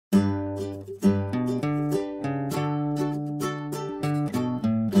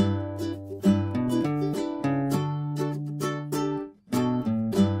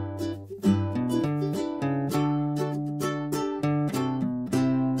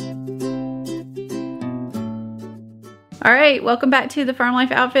All right, welcome back to the Farm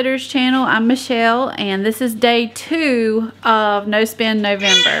Life Outfitters channel. I'm Michelle, and this is day 2 of No Spend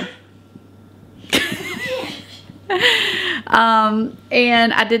November.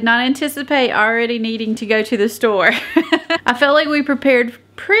 And I did not anticipate already needing to go to the store. I felt like we prepared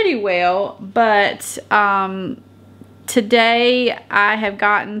pretty well, but today I have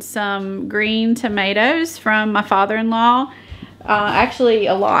gotten some green tomatoes from my father-in-law. Actually,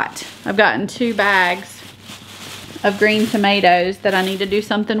 a lot. I've gotten 2 bags of green tomatoes that I need to do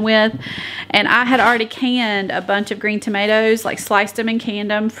something with, and I had already canned a bunch of green tomatoes, like sliced them and canned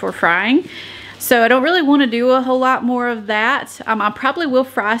them for frying. So I don't really want to do a whole lot more of that. I probably will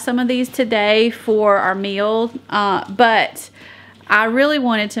fry some of these today for our meal, but I really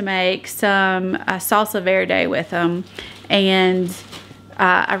wanted to make some salsa verde with them, and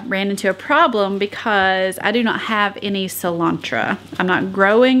I ran into a problem because I do not have any cilantro. I'm not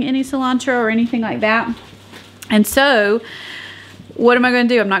growing any cilantro or anything like that. And so, what am I going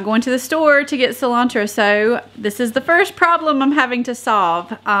to do? I'm not going to the store to get cilantro, so this is the first problem I'm having to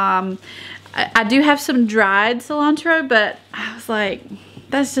solve. I do have some dried cilantro, but I was like,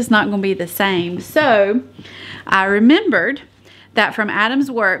 that's just not going to be the same. So, I remembered that from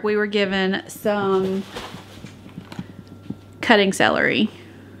Adam's work, we were given some cutting celery.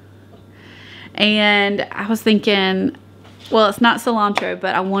 And I was thinking, well, it's not cilantro,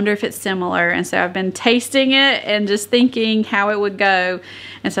 but I wonder if it's similar. And so I've been tasting it and just thinking how it would go.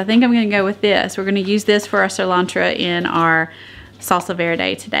 And so I think I'm going to go with this. We're going to use this for our cilantro in our salsa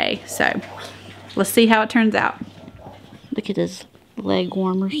verde today. So let's see how it turns out. Look at his leg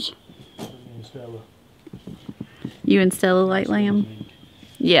warmers. You and Stella like lamb?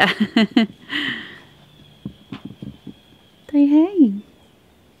 Yeah. Say hey.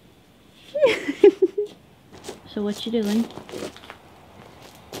 So what you doing?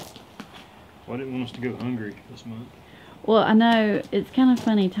 Well, I didn't want us to go hungry this month. Well, I know it's kind of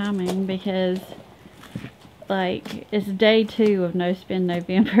funny timing because like it's day 2 of No Spend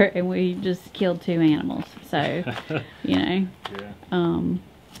November and we just killed 2 animals. So, you know. Yeah.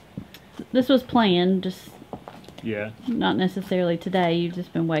 This was planned, just not necessarily today. You've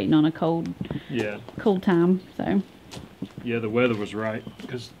just been waiting on a cold time, so. Yeah, the weather was right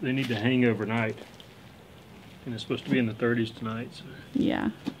because they need to hang overnight. And it's supposed to be in the 30s tonight. So.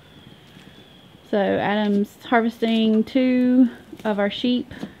 Yeah. So Adam's harvesting 2 of our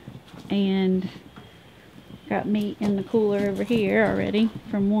sheep and got meat in the cooler over here already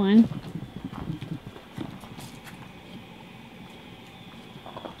from 1.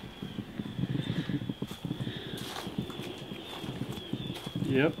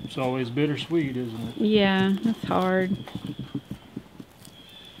 Yep, it's always bittersweet, isn't it? Yeah, it's hard.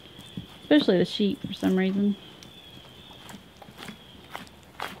 Especially the sheep for some reason.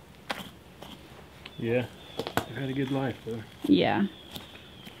 Yeah, they've had a good life though. Yeah.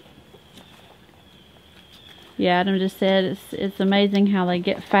 Yeah, Adam just said it's amazing how they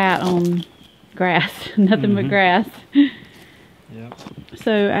get fat on grass. Nothing but grass. Yep.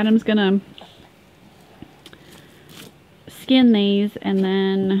 So Adam's gonna skin these and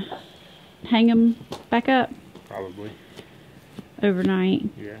then hang them back up. Probably. Overnight.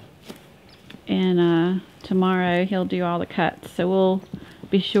 Yeah. And tomorrow he'll do all the cuts. So we'll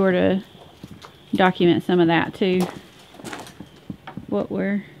be sure to document some of that too. What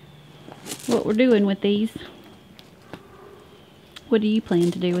we're doing with these. What do you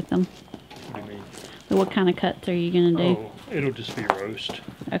plan to do with them? What do you mean? So what kind of cuts are you gonna do? Oh, it'll just be roast.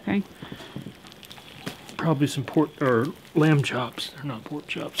 Okay. Probably some pork or lamb chops. They're not pork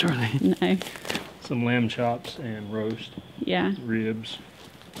chops, are they? No. Some lamb chops and roast. Yeah. Ribs.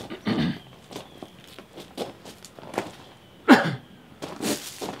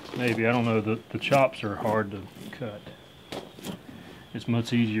 Maybe, I don't know, the chops are hard to cut. It's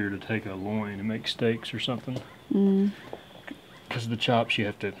much easier to take a loin and make steaks or something. Because the chops you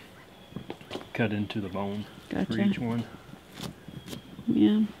have to cut into the bone for each one.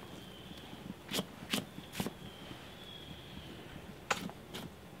 Yeah.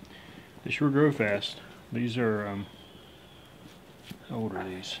 They sure grow fast. These are, how old are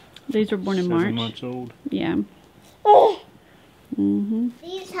these? These were born in March. 7 months old. Yeah.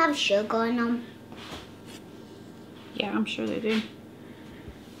 These have sugar in them. Yeah, I'm sure they do.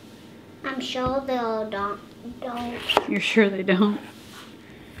 I'm sure they all don't. You're sure they don't?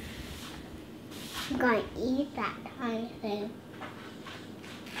 I'm gonna eat that tiny thing.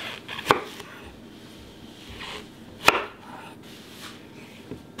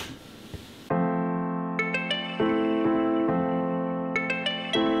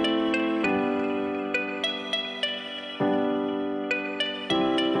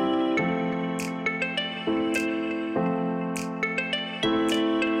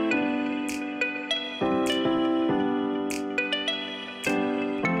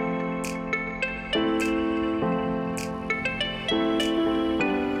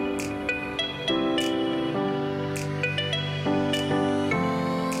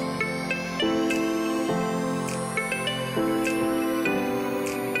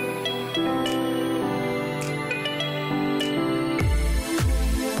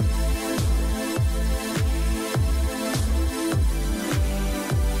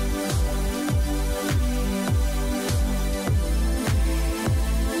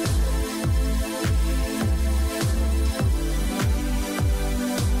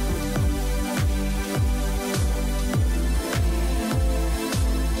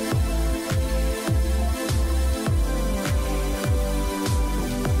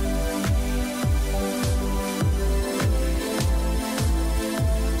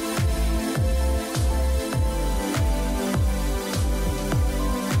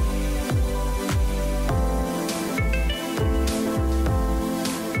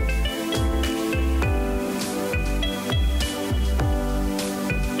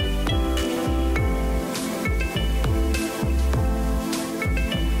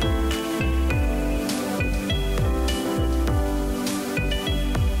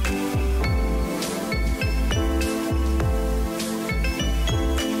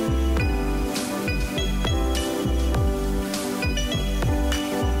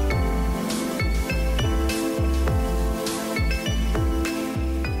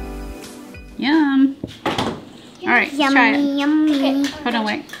 right, try it. Yummy, yummy. Hold on,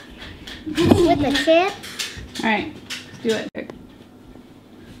 wait. With the chip. All right, let's do it.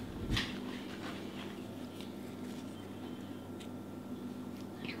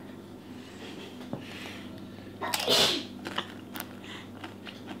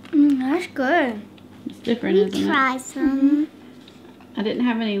 That's good. It's different, isn't it? Try some. I didn't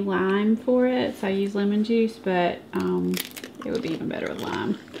have any lime for it, so I used lemon juice, but it would be even better with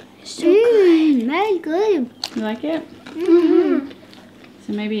lime. Very good. You like it? Mm-hmm.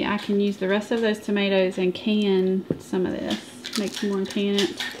 So maybe I can use the rest of those tomatoes and can some of this. Make some more and can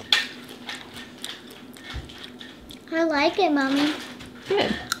it. I like it, Mommy.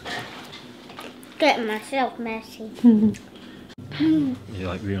 Good. Getting myself messy. You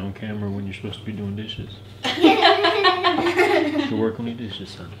like being on camera when you're supposed to be doing dishes? You work on your dishes,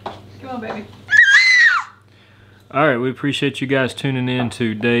 son. Come on, baby. All right, we appreciate you guys tuning in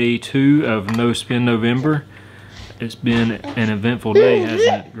to day 2 of No Spin November. It's been an eventful day,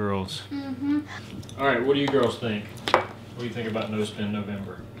 hasn't it, girls? Mm-hmm. All right, what do you girls think? What do you think about No Spin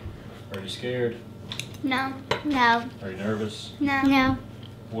November? Are you scared? No. No. Are you nervous? No. No.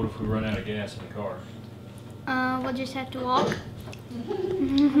 What if we run out of gas in the car? We'll just have to walk.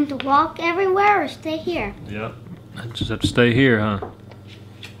 To walk everywhere or stay here? Yep, I just have to stay here, huh?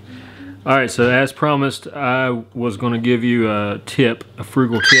 All right, so as promised, I was going to give you a tip, a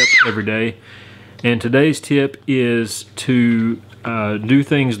frugal tip every day. And today's tip is to do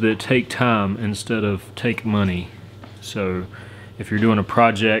things that take time instead of take money. So if you're doing a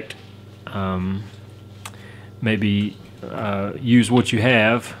project, maybe use what you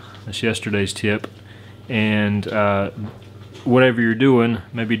have. That's yesterday's tip. And whatever you're doing,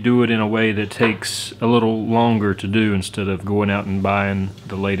 maybe do it in a way that takes a little longer to do instead of going out and buying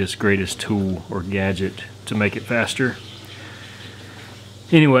the latest, greatest tool or gadget to make it faster.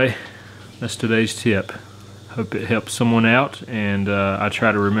 Anyway, that's today's tip. Hope it helps someone out, and I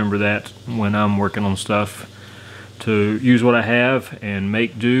try to remember that when I'm working on stuff, to use what I have and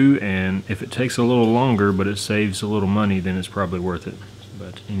make do, and if it takes a little longer but it saves a little money, then it's probably worth it.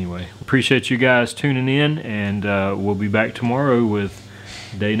 But anyway, appreciate you guys tuning in, and we'll be back tomorrow with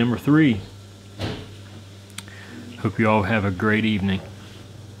day number 3. Hope you all have a great evening.